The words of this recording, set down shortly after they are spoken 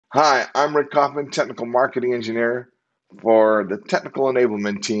Hi, I'm Rick Kaufman, Technical Marketing Engineer for the Technical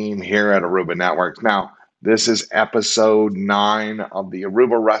Enablement Team here at Aruba Networks. Now, this is episode 9 of the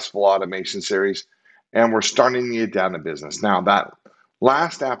Aruba Restful Automation Series, and we're starting to get down to business. Now, that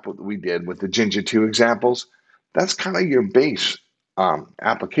last app that we did with the Jinja 2 examples, that's kind of your base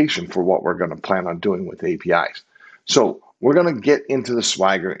application for what we're going to plan on doing with APIs. So, we're going to get into the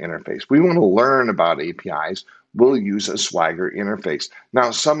Swagger interface. We want to learn about APIs. We'll use a Swagger interface.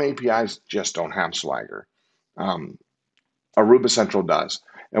 Now, some APIs just don't have Swagger. Um, Aruba Central does.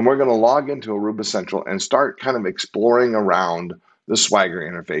 And we're going to log into Aruba Central and start kind of exploring around the Swagger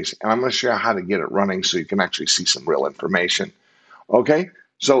interface. And I'm going to share how to get it running so you can actually see some real information. Okay,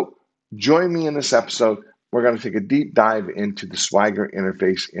 so join me in this episode. We're going to take a deep dive into the Swagger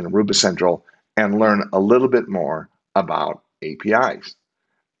interface in Aruba Central and learn a little bit more about APIs.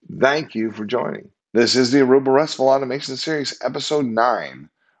 Thank you for joining. This is the Aruba Restful Automation Series, Episode 9,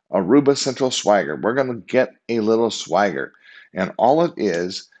 Aruba Central Swagger. We're going to get a little swagger, and all it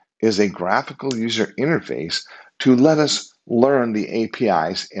is a graphical user interface to let us learn the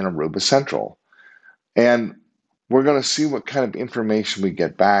APIs in Aruba Central. And we're going to see what kind of information we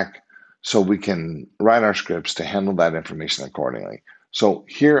get back so we can write our scripts to handle that information accordingly. So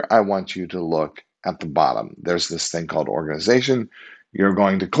here I want you to look at the bottom. There's this thing called organization. You're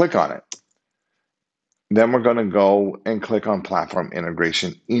going to click on it. Then we're going to go and click on platform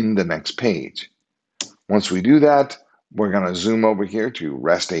integration in the next page. Once we do that, we're going to zoom over here to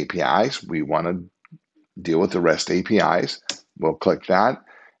REST APIs. We want to deal with the REST APIs. We'll click that.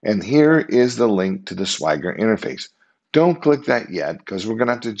 And here is the link to the Swagger interface. Don't click that yet because we're going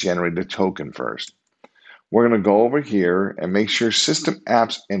to have to generate a token first. We're going to go over here and make sure System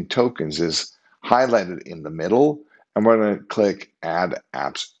Apps and Tokens is highlighted in the middle. And we're going to click Add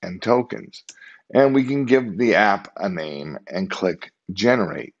Apps and Tokens. And we can give the app a name and click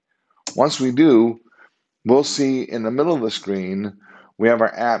Generate. Once we do, we'll see in the middle of the screen, we have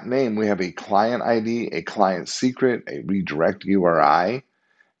our app name. We have a client ID, a client secret, a redirect URI.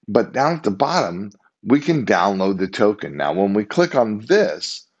 But down at the bottom, we can download the token. Now, when we click on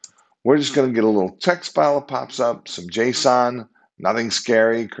this, we're just going to get a little text file that pops up, some JSON, nothing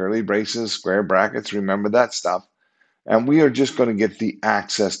scary, curly braces, square brackets, remember that stuff. And we are just going to get the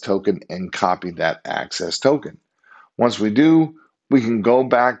access token and copy that access token. Once we do, we can go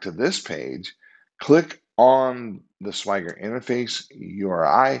back to this page, click on the Swagger interface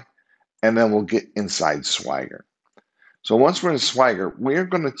URI, and then we'll get inside Swagger. So once we're in Swagger, we're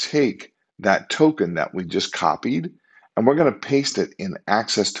going to take that token that we just copied, and we're going to paste it in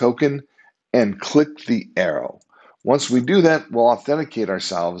access token and click the arrow. Once we do that, we'll authenticate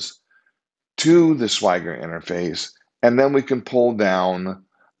ourselves to the Swagger interface, and then we can pull down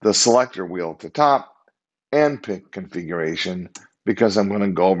the selector wheel at the top and pick configuration because I'm going to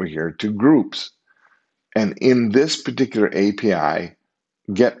go over here to groups. And in this particular API,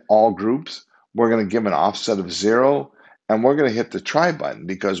 get all groups, we're going to give an offset of 0, and we're going to hit the try button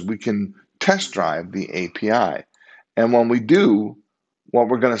because we can test drive the API. And when we do, what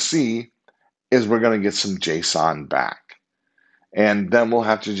we're going to see is we're going to get some JSON back. And then we'll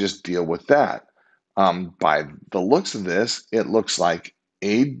have to just deal with that. By the looks of this, it looks like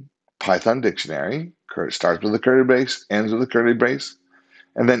a Python dictionary. Starts with a curly brace, ends with a curly brace.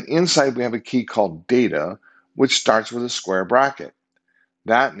 And then inside we have a key called data, which starts with a square bracket.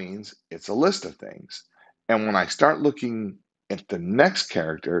 That means it's a list of things. And when I start looking at the next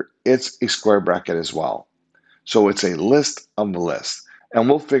character, it's a square bracket as well. So it's a list of the list. And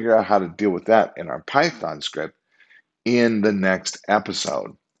we'll figure out how to deal with that in our Python script in the next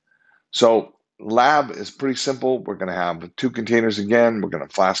episode. So lab is pretty simple. We're going to have 2 containers again. We're going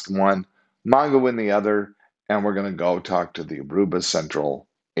to Flask in one, Mongo in the other, and we're going to go talk to the Aruba Central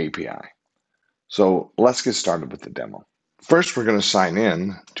API. So let's get started with the demo. First, we're going to sign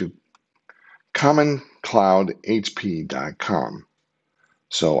in to commoncloudhp.com.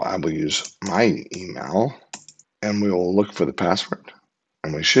 So I will use my email, and we will look for the password,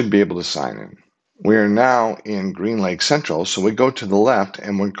 and we should be able to sign in. We are now in Green Lake Central, so we go to the left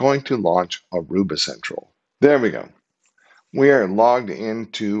and we're going to launch Aruba Central. There we go. We are logged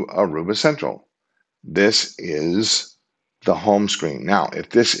into Aruba Central. This is the home screen. Now, if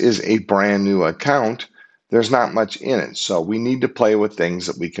this is a brand new account, there's not much in it, so we need to play with things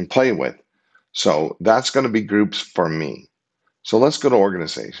that we can play with. So that's going to be groups for me. So let's go to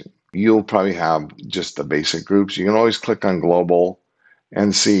organization. You'll probably have just the basic groups. You can always click on global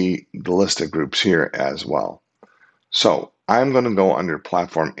and see the list of groups here as well. So I'm going to go under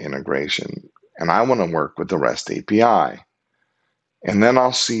platform integration, and I want to work with the REST API. And then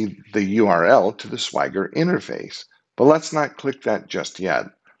I'll see the URL to the Swagger interface. But let's not click that just yet.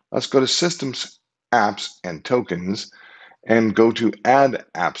 let's go to Systems, Apps, and Tokens, and go to Add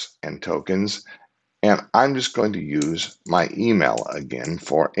Apps and Tokens. And I'm just going to use my email again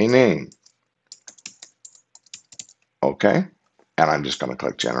for a name. Okay, and I'm just going to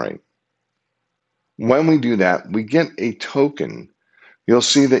click Generate. When we do that, we get a token. You'll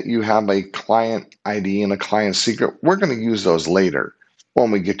see that you have a client ID and a client secret. We're going to use those later when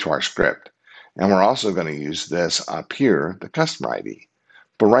we get to our script. And we're also going to use this up here, the customer ID.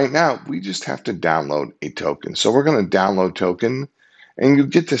 But right now, we just have to download a token. So we're going to download token, and you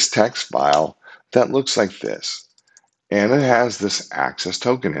get this text file that looks like this. And it has this access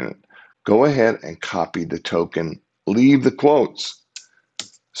token in it. Go ahead and copy the token. Leave the quotes.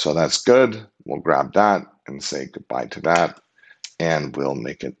 So that's good. We'll grab that and say goodbye to that. And we'll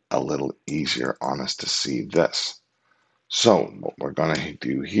make it a little easier on us to see this. So what we're going to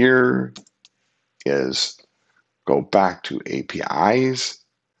do here is go back to APIs,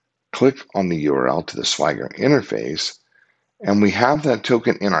 click on the URL to the Swagger interface, and we have that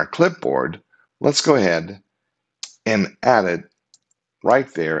token in our clipboard. Let's go ahead and add it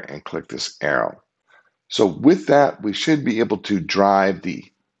right there and click this arrow. So with that, we should be able to drive the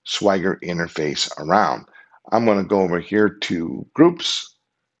Swagger interface around. I'm going to go over here to Groups,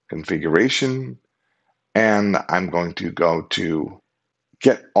 Configuration, and I'm going to go to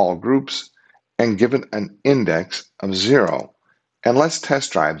Get All Groups and give it an index of 0. And let's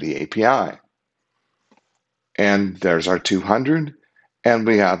test drive the API. And there's our 200, and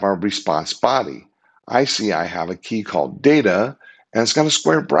we have our response body. I see I have a key called data, and it's got a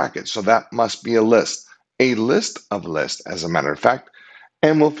square bracket, so that must be a list of lists, as a matter of fact,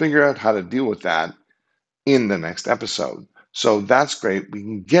 and we'll figure out how to deal with that in the next episode. So that's great. We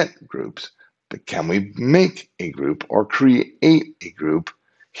can get groups, but can we make a group or create a group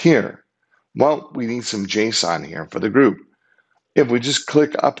here? Well, we need some JSON here for the group. If we just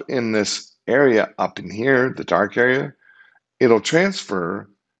click up in this area up in here, the dark area, it'll transfer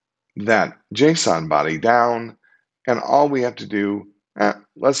that JSON body down, and all we have to do,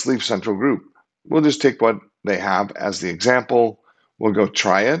 let's leave central group. We'll just take what they have as the example. We'll go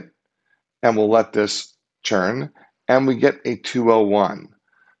try it, and we'll let this churn, and we get a 201.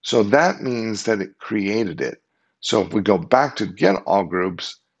 So that means that it created it. So if we go back to get all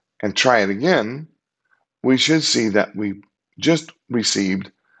groups and try it again, we should see that we just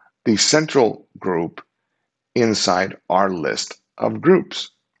received the central group inside our list of groups.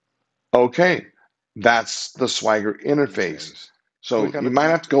 Okay, that's the Swagger interface. So you might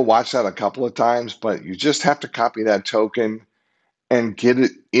have to go watch that a couple of times, but you just have to copy that token and get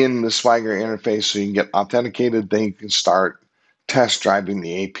it in the Swagger interface so you can get authenticated. Then you can start test driving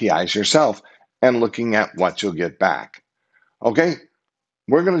the APIs yourself and looking at what you'll get back. Okay,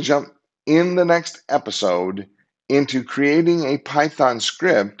 we're going to jump in the next episode into creating a Python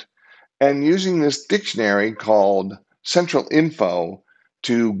script and using this dictionary called Central Info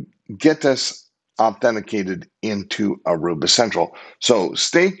to get us authenticated into Aruba Central. So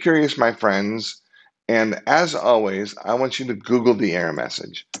stay curious, my friends. And as always, I want you to Google the error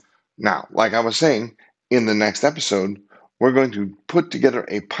message. Now, like I was saying, in the next episode, we're going to put together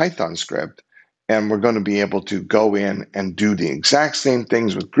a Python script, and we're going to be able to go in and do the exact same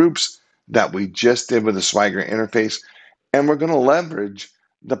things with groups that we just did with the Swagger interface. And we're going to leverage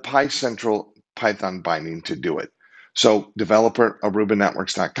the PyCentral Python binding to do it. So developer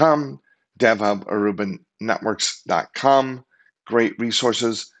arubanetworks.com, devhub arubanetworks.com, great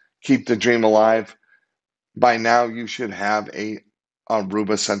resources. Keep the dream alive. By now, you should have a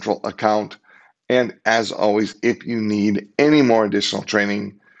Aruba Central account. And as always, if you need any more additional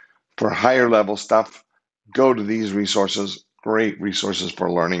training for higher level stuff, go to these resources. Great resources for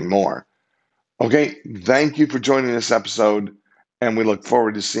learning more. Okay, thank you for joining this episode, and we look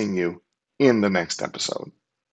forward to seeing you in the next episode.